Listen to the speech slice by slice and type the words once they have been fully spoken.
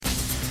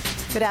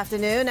Good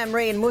afternoon. I'm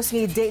Rain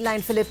Musngi.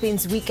 Dateline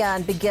Philippines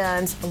weekend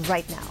begins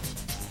right now.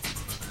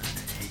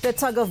 The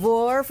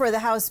tug-of-war for the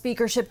House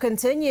speakership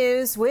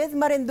continues, with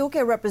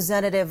Marinduque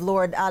Representative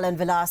Lord Alan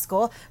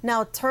Velasco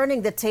now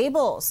turning the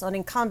tables on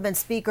incumbent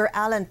Speaker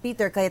Alan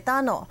Peter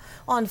Cayetano.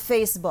 On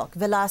Facebook,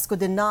 Velasco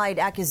denied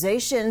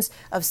accusations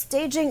of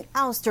staging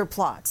ouster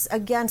plots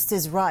against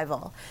his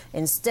rival.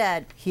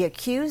 Instead, he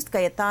accused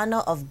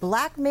Cayetano of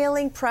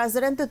blackmailing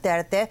President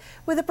Duterte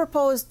with a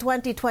proposed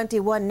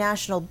 2021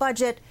 national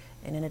budget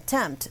in an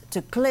attempt to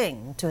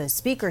cling to his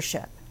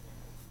speakership.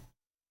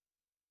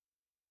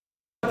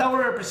 What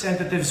our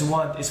representatives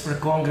want is for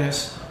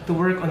Congress to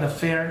work on a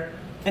fair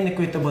and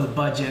equitable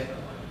budget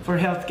for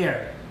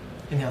healthcare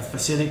and health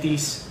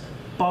facilities,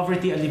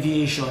 poverty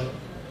alleviation,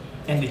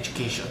 and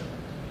education.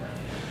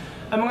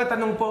 Ang mga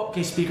tanong po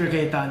kay Speaker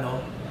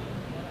Cayetano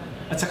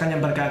at sa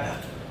kanyang barkada,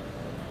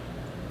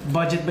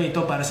 budget ba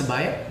ito para sa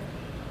bayan?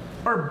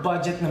 Or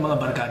budget ng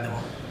mga barkada mo?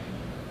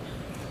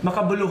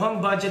 Makabuluhang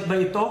budget ba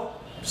ito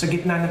sa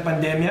gitna ng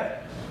pandemya?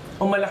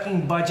 O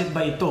malaking budget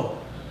ba ito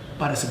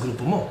para sa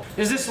grupo mo?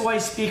 Is this why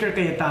Speaker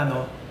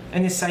Cayetano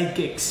and his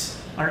sidekicks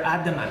are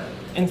adamant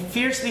and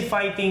fiercely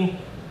fighting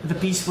the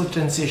peaceful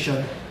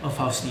transition of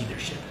House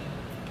leadership?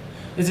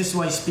 Is this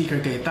why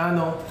Speaker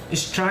Cayetano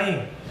is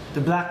trying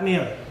to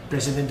blackmail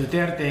President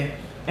Duterte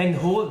and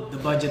hold the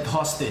budget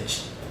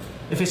hostage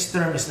if his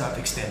term is not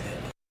extended?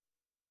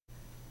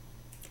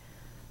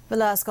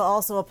 Velasco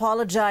also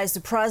apologized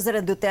to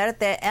President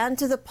Duterte and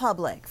to the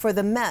public for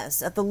the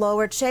mess at the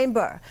lower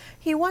chamber.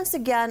 He once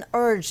again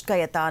urged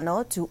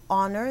Cayetano to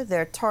honor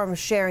their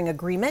term-sharing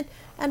agreement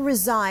and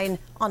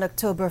resign on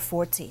October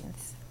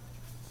 14th.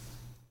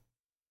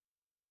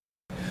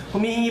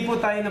 Humihingi po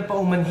tayo ng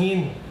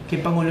paumanhin kay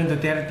Pangulong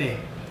Duterte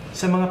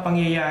sa mga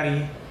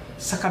pangyayari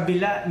sa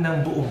kabila ng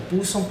buong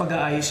pusong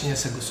pag-aayos niya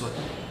sa gusot.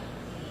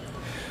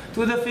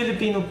 To the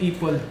Filipino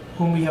people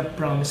whom we have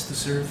promised to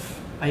serve,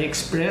 I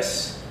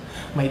express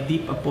my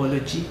deep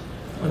apology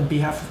on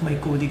behalf of my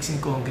colleagues in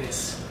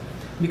Congress,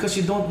 because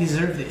you don't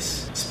deserve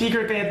this.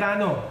 Speaker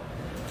Cayetano,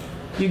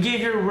 you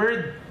gave your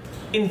word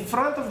in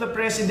front of the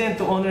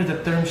President to honor the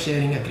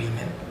term-sharing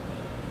agreement.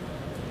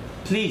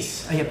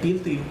 Please, I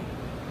appeal to you,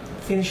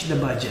 finish the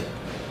budget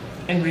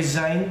and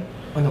resign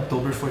on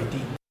October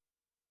 14.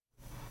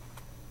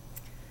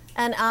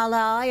 An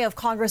ally of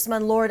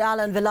Congressman Lord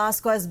Alan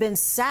Velasco has been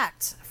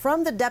sacked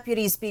from the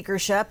deputy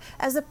speakership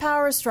as the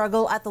power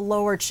struggle at the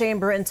lower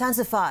chamber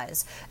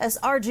intensifies. As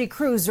RG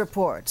Cruz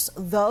reports,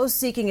 those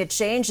seeking a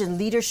change in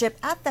leadership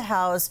at the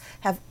House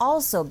have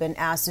also been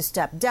asked to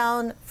step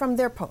down from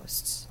their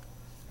posts.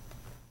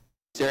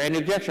 Is there any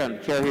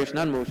objection? Chair hears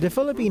none. Motion. The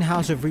Philippine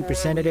House of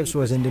Representatives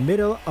was in the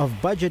middle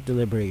of budget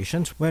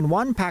deliberations when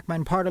one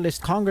Pacman party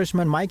list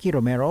Congressman Mikey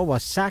Romero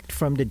was sacked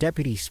from the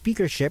deputy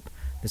speakership,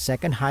 the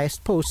second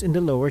highest post in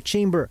the lower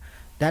chamber.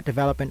 That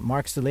development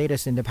marks the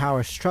latest in the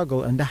power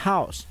struggle in the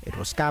House. It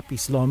was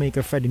Capiz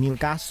lawmaker Ferdinand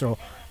Castro,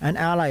 an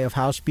ally of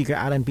House Speaker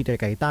Alan Peter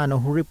Cayetano,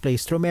 who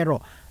replaced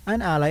Romero,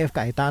 an ally of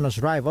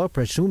Cayetano's rival,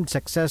 presumed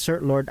successor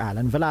Lord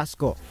Alan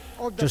Velasco.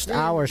 Just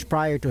hours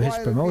prior to his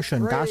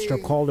promotion, Castro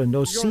called on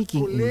those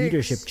seeking a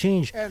leadership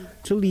change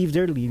to leave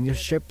their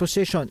leadership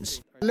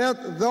positions.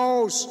 Let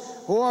those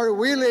who are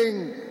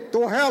willing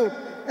to help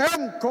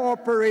and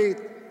cooperate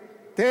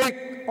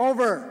take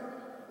over.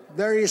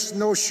 There is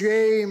no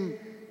shame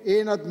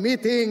in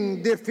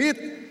admitting defeat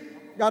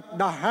at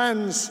the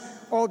hands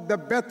of the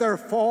better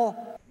foe.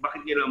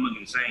 Bakit nila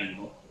mag-resign?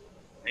 No?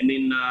 I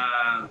mean,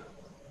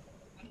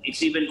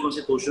 it's even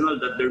constitutional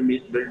that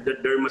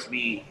there must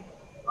be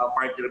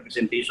party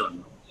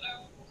representation.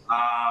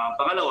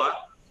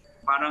 Pangalawa,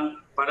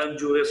 parang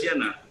jurors yan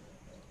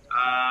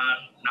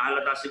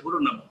nahalata siguro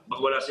na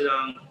wala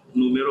silang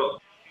numero.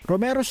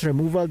 Romero's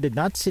removal did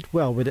not sit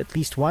well with at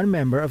least one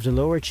member of the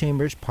lower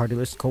chamber's party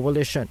list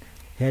coalition,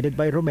 headed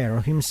by Romero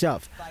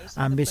himself.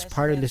 Ambis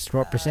party list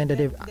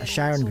representative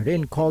Sharon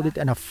Garin called it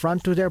an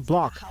affront to their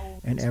bloc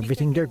and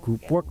everything their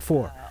group worked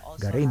for.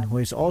 Garin, who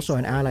is also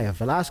an ally of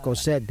Velasco,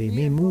 said they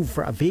may move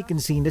for a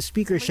vacancy in the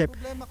speakership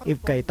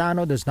if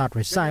Cayetano does not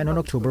resign on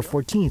October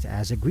 14th,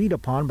 as agreed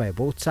upon by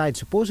both sides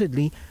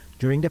supposedly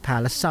during the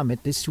Palace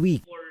Summit this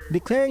week.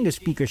 Declaring the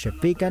speakership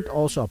vacant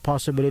also a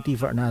possibility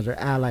for another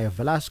ally of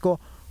Velasco,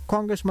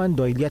 Congressman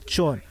Doy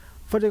Liachon.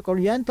 For the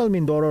Oriental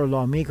Mindoro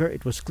lawmaker,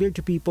 it was clear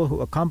to people who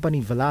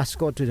accompanied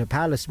Velasco to the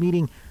palace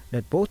meeting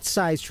that both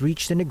sides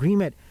reached an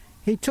agreement.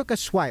 He took a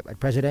swipe at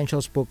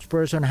presidential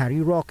spokesperson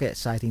Harry Roque,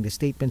 citing the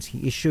statements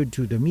he issued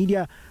to the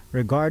media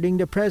regarding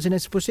the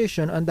president's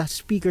position on the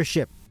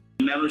speakership.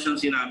 Meron siyang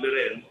sinabi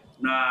rin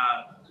na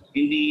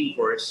hindi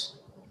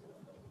enforce.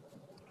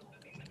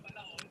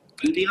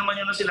 Hindi naman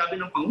yun ang sinabi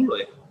ng Pangulo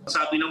eh.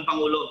 Sabi ng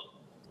Pangulo,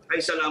 ay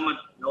salamat,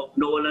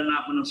 nawalan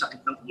na ako ng sakit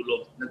ng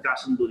ulo,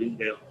 nagkasundo din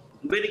kayo.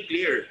 Very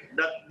clear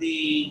that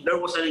there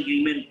was an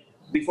agreement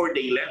before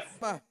they left.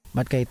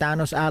 But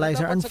Cayetano's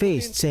allies are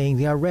unfazed, saying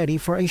they are ready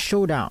for a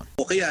showdown.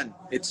 Okay yan.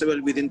 It's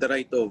well within the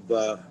right of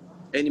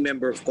any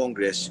member of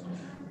Congress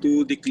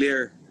to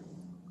declare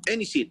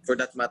any seat for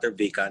that matter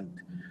vacant.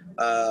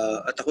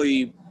 At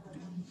ako'y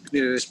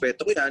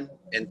Nirespeto ko yan,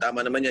 and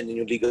tama naman yan,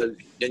 yan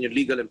yung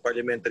legal and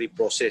parliamentary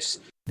process.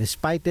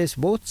 Despite this,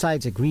 both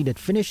sides agree that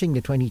finishing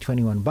the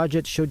 2021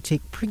 budget should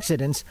take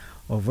precedence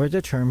over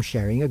the term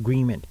sharing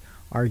agreement.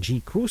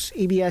 RG Cruz,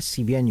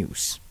 ABS-CBN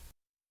News.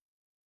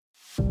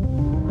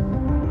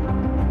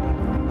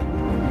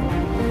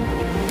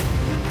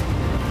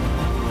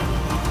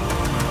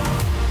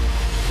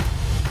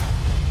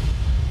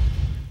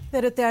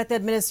 The Duterte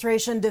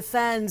administration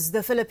defends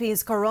the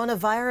Philippines'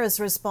 coronavirus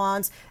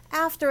response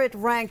after it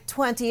ranked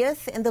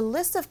 20th in the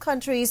list of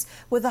countries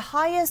with the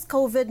highest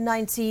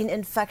COVID-19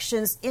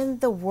 infections in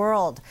the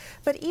world.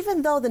 But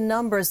even though the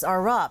numbers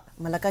are up,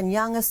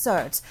 Malacanang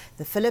asserts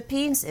the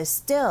Philippines is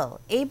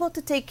still able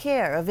to take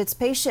care of its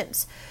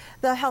patients.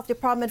 The Health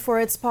Department, for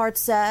its part,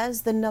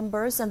 says the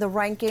numbers and the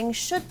ranking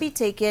should be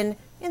taken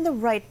in the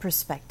right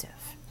perspective.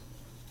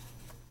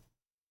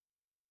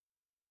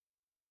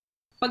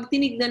 Pag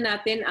tinignan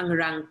natin ang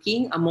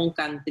ranking among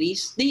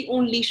countries, they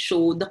only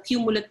show the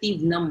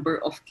cumulative number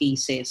of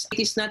cases.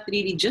 It is not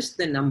really just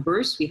the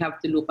numbers. We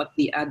have to look at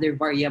the other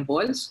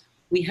variables.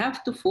 We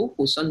have to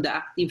focus on the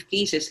active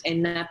cases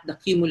and not the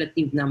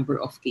cumulative number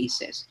of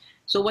cases.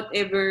 So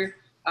whatever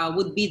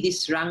would be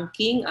this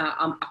ranking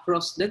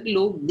across the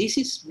globe, this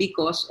is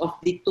because of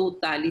the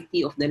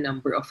totality of the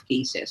number of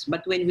cases.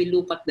 But when we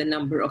look at the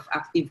number of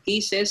active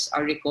cases,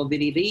 our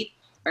recovery rate,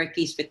 our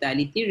case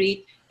fatality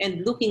rate,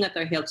 and looking at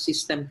our health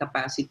system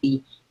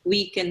capacity,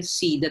 we can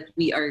see that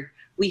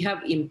we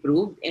have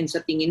improved, and sa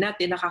tingin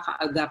natin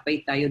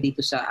nakakaagapay tayo dito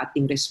sa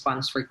ating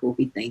response for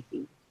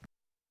COVID-19.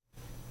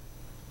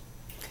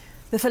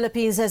 The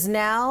Philippines has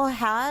now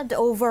had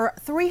over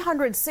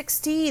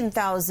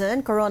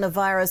 316,000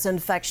 coronavirus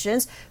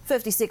infections,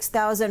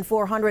 56,400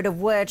 of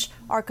which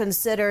are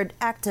considered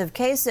active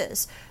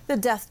cases. The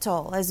death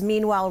toll has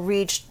meanwhile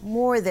reached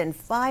more than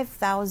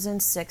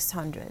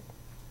 5,600.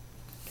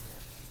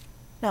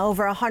 Now,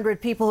 over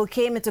 100 people who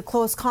came into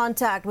close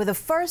contact with the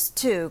first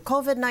two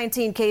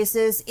COVID-19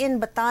 cases in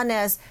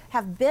Batanes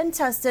have been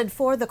tested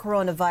for the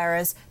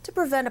coronavirus to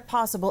prevent a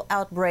possible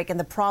outbreak in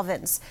the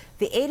province.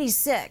 The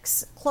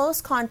 86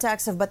 close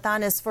contacts of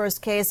Batanes'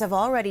 first case have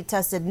already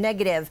tested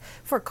negative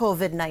for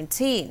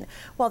COVID-19,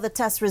 while the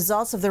test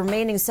results of the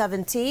remaining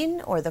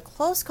 17, or the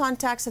close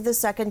contacts of the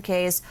second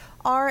case,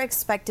 are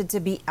expected to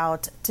be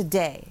out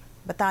today.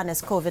 Batanes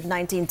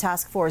COVID-19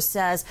 Task Force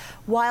says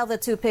while the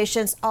two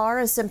patients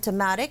are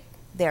asymptomatic,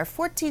 their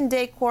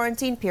 14-day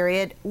quarantine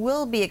period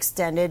will be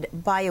extended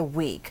by a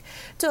week.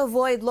 To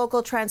avoid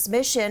local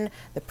transmission,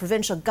 the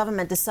provincial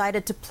government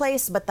decided to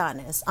place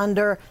Batanes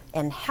under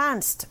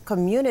enhanced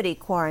community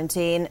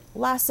quarantine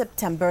last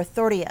September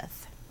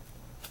 30th.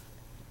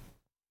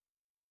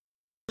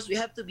 We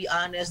have to be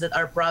honest that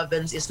our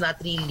province is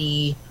not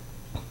really,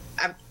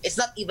 it's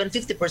not even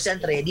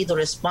 50% ready to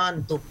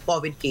respond to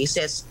COVID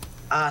cases.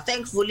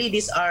 Thankfully,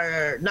 these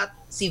are not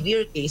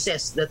severe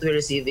cases that we're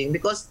receiving,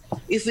 because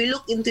if we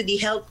look into the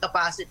health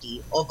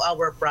capacity of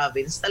our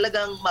province,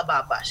 talagang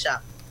mababa siya.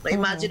 Now,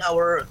 imagine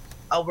our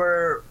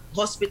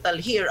hospital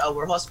here,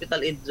 our hospital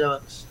in the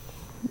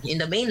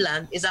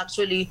mainland has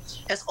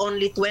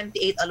only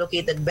 28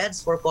 allocated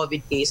beds for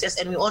COVID cases,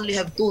 and we only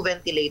have 2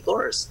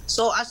 ventilators.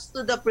 So as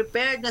to the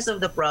preparedness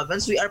of the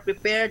province, we are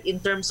prepared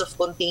in terms of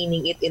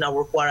containing it in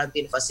our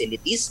quarantine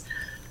facilities.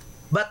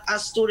 But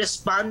as to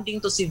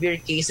responding to severe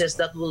cases,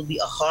 that will be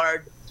a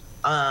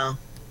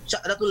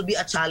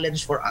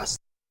challenge for us.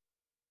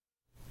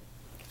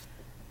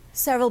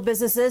 Several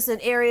businesses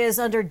in areas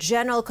under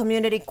general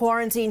community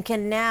quarantine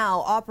can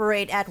now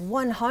operate at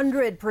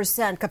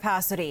 100%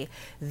 capacity.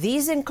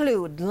 These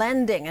include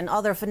lending and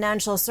other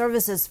financial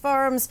services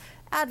firms,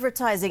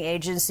 advertising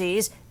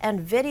agencies,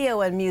 and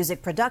video and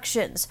music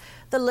productions.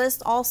 The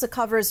list also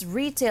covers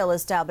retail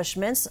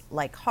establishments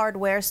like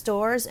hardware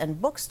stores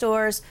and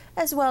bookstores,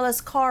 as well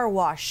as car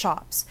wash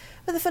shops.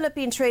 But the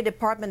Philippine Trade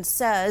Department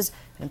says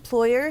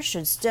employers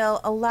should still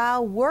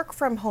allow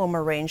work-from-home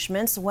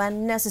arrangements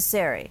when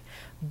necessary.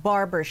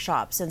 Barber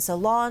shops and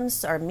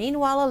salons are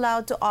meanwhile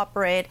allowed to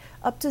operate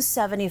up to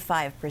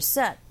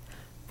 75%.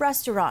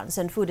 Restaurants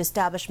and food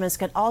establishments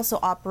can also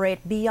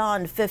operate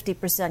beyond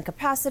 50%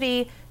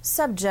 capacity,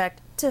 subject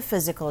to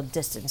physical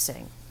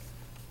distancing.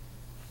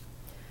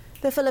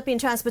 The Philippine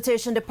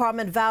Transportation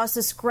Department vows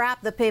to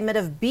scrap the payment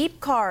of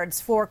beep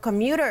cards for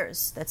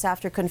commuters. That's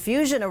after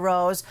confusion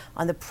arose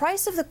on the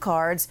price of the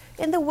cards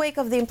in the wake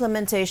of the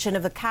implementation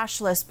of a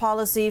cashless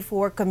policy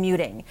for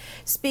commuting.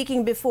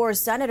 Speaking before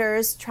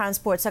senators,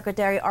 Transport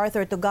Secretary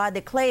Arthur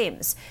Tugade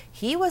claims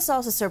he was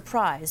also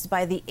surprised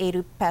by the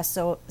 80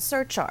 peso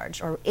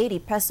surcharge or 80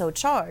 peso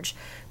charge.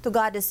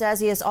 Tugade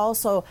says he has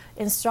also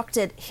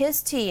instructed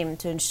his team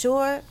to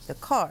ensure the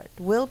card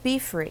will be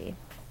free.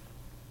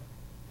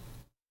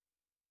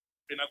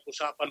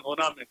 Pinag-usapan ho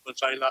namin kung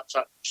sa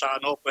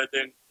ano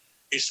pwedeng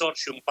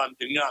i-source yung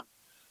funding yan.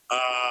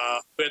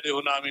 Pwede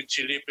ho namin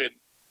silipin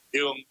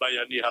yung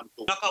bayanihan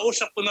po.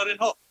 Nakausap ko na rin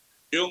ho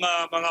yung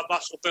mga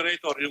bus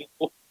operator, yung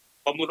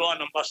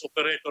pamunuan ng bus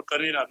operator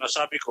kanina,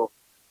 nasabi ko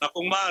na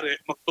kung maaari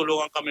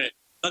magtulungan kami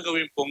na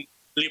gawin pong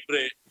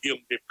libre yung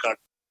beep card.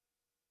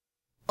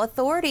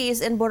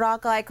 authorities in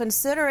Boracay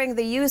considering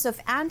the use of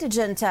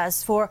antigen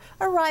tests for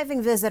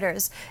arriving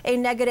visitors. A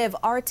negative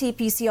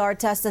RT-PCR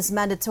test is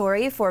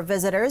mandatory for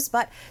visitors,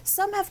 but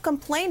some have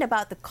complained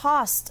about the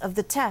cost of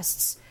the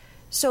tests.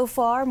 So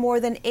far, more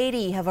than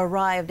 80 have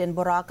arrived in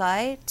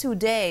Boracay 2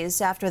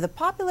 days after the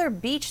popular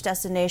beach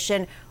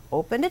destination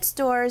opened its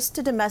doors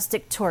to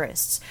domestic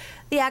tourists.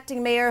 The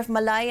acting mayor of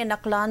Malaya,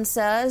 Naklan,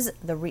 says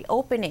the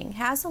reopening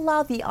has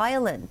allowed the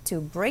island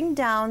to bring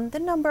down the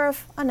number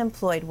of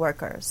unemployed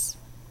workers.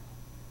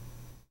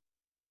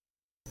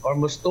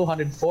 Almost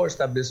 204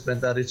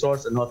 establishment,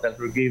 resorts and hotels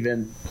were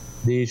given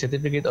the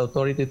certificate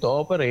authority to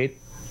operate.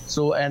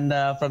 So, and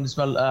from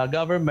the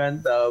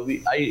government,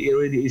 I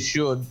already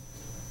issued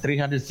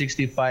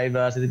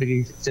 365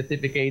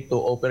 certificate to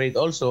operate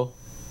also.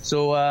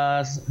 So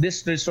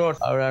these resorts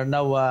are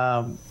now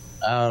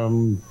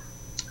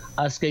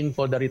asking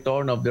for the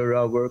return of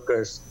their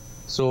workers.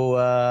 So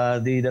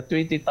the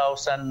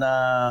 20,000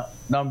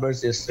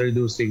 numbers is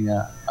reducing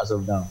as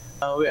of now.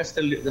 We are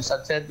still, as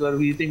I said, we're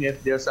waiting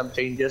if there are some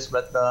changes,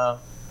 but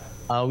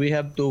we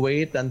have to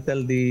wait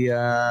until the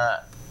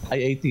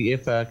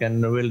IATF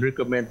will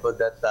recommend for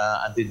that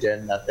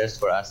antigen test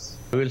for us.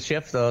 We will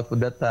shift to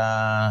that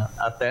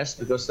test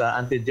because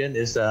antigen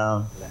is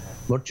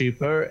more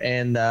cheaper,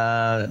 and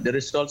the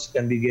results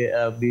can get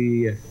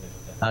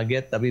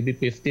maybe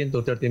 15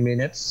 to 30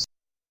 minutes.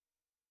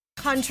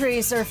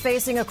 Countries are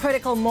facing a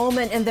critical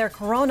moment in their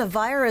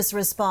coronavirus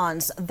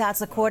response.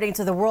 That's according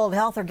to the World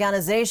Health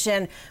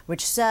Organization,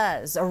 which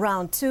says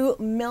around 2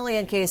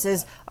 million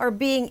cases are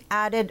being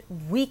added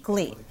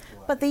weekly.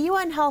 But the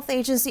UN Health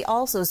Agency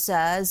also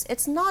says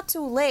it's not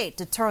too late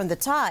to turn the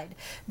tide.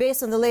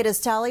 Based on the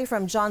latest tally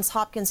from Johns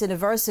Hopkins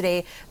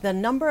University, the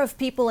number of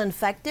people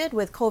infected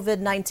with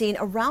COVID-19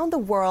 around the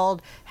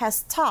world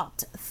has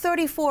topped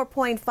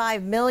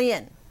 34.5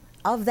 million.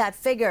 Of that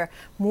figure,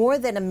 more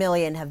than 1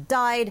 million have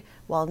died,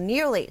 while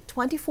nearly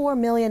 24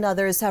 million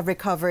others have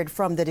recovered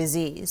from the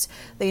disease.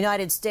 The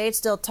United States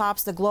still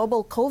tops the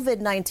global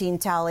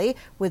COVID-19 tally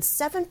with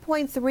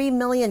 7.3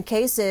 million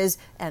cases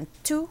and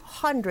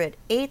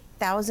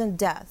 208,000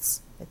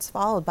 deaths. It's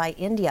followed by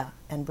India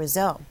and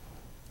Brazil.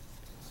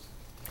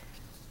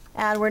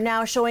 And we're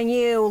now showing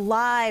you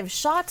live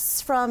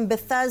shots from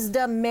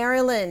Bethesda,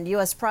 Maryland.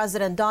 U.S.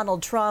 President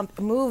Donald Trump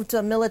moved to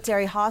a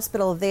military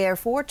hospital there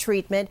for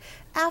treatment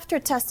after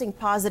testing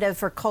positive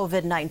for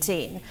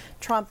COVID-19.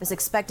 Trump is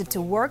expected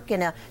to work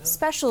in a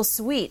special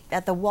suite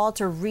at the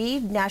Walter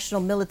Reed National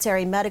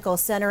Military Medical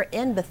Center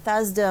in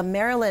Bethesda,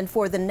 Maryland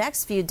for the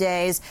next few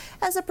days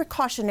as a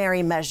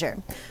precautionary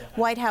measure.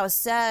 White House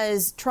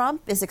says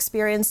Trump is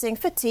experiencing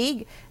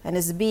fatigue and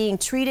is being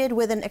treated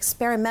with an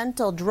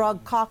experimental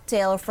drug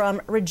cocktail from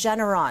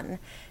Regeneron.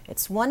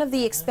 It's one of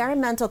the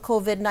experimental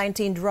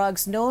COVID-19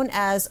 drugs known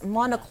as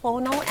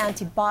monoclonal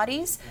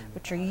antibodies,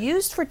 which are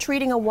used for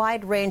treating a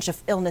wide range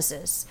of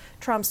illnesses.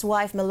 Trump's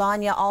wife,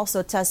 Melania,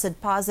 also tested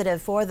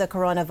positive for the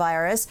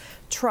coronavirus.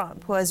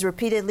 Trump, who has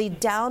repeatedly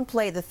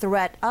downplayed the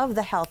threat of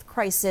the health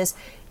crisis,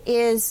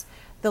 is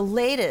the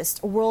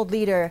latest world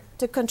leader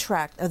to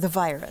contract the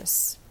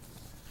virus.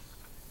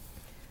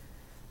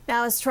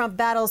 Now, as Trump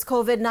battles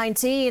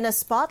COVID-19, a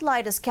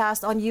spotlight is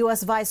cast on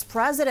U.S. Vice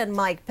President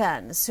Mike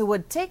Pence, who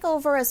would take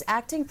over as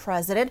acting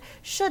president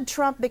should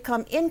Trump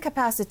become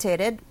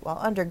incapacitated while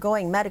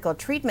undergoing medical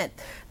treatment.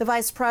 The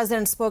vice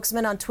president's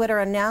spokesman on Twitter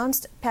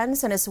announced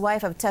Pence and his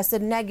wife have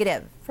tested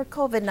negative for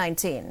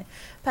COVID-19.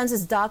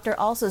 Pence's doctor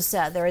also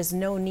said there is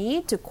no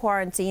need to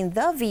quarantine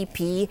the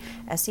VP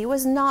as he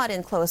was not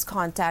in close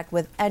contact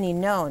with any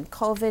known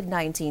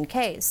COVID-19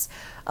 case.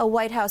 A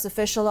White House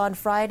official on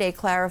Friday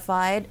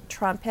clarified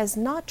Trump has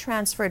not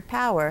transferred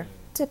power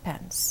to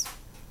Pence.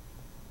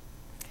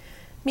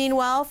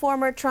 Meanwhile,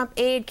 former Trump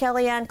aide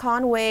Kellyanne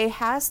Conway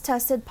has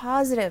tested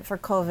positive for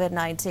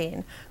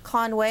COVID-19.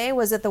 Conway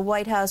was at the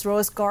White House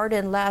Rose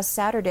Garden last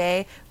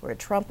Saturday, where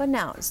Trump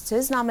announced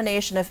his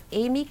nomination of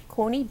Amy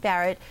Coney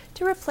Barrett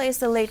to replace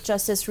the late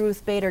Justice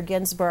Ruth Bader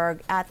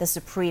Ginsburg at the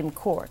Supreme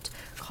Court.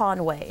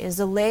 Conway is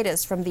the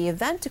latest from the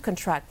event to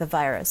contract the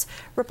virus.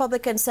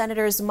 Republican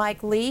Senators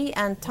Mike Lee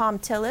and Tom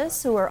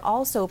Tillis, who were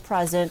also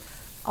present,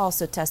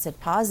 also tested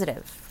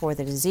positive for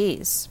the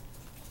disease.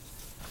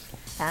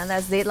 And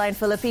that's Dateline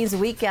Philippines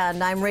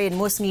Weekend. I'm Rain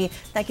Musngi.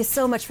 Thank you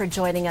so much for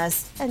joining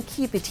us, and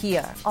keep it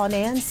here on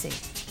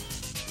ANC.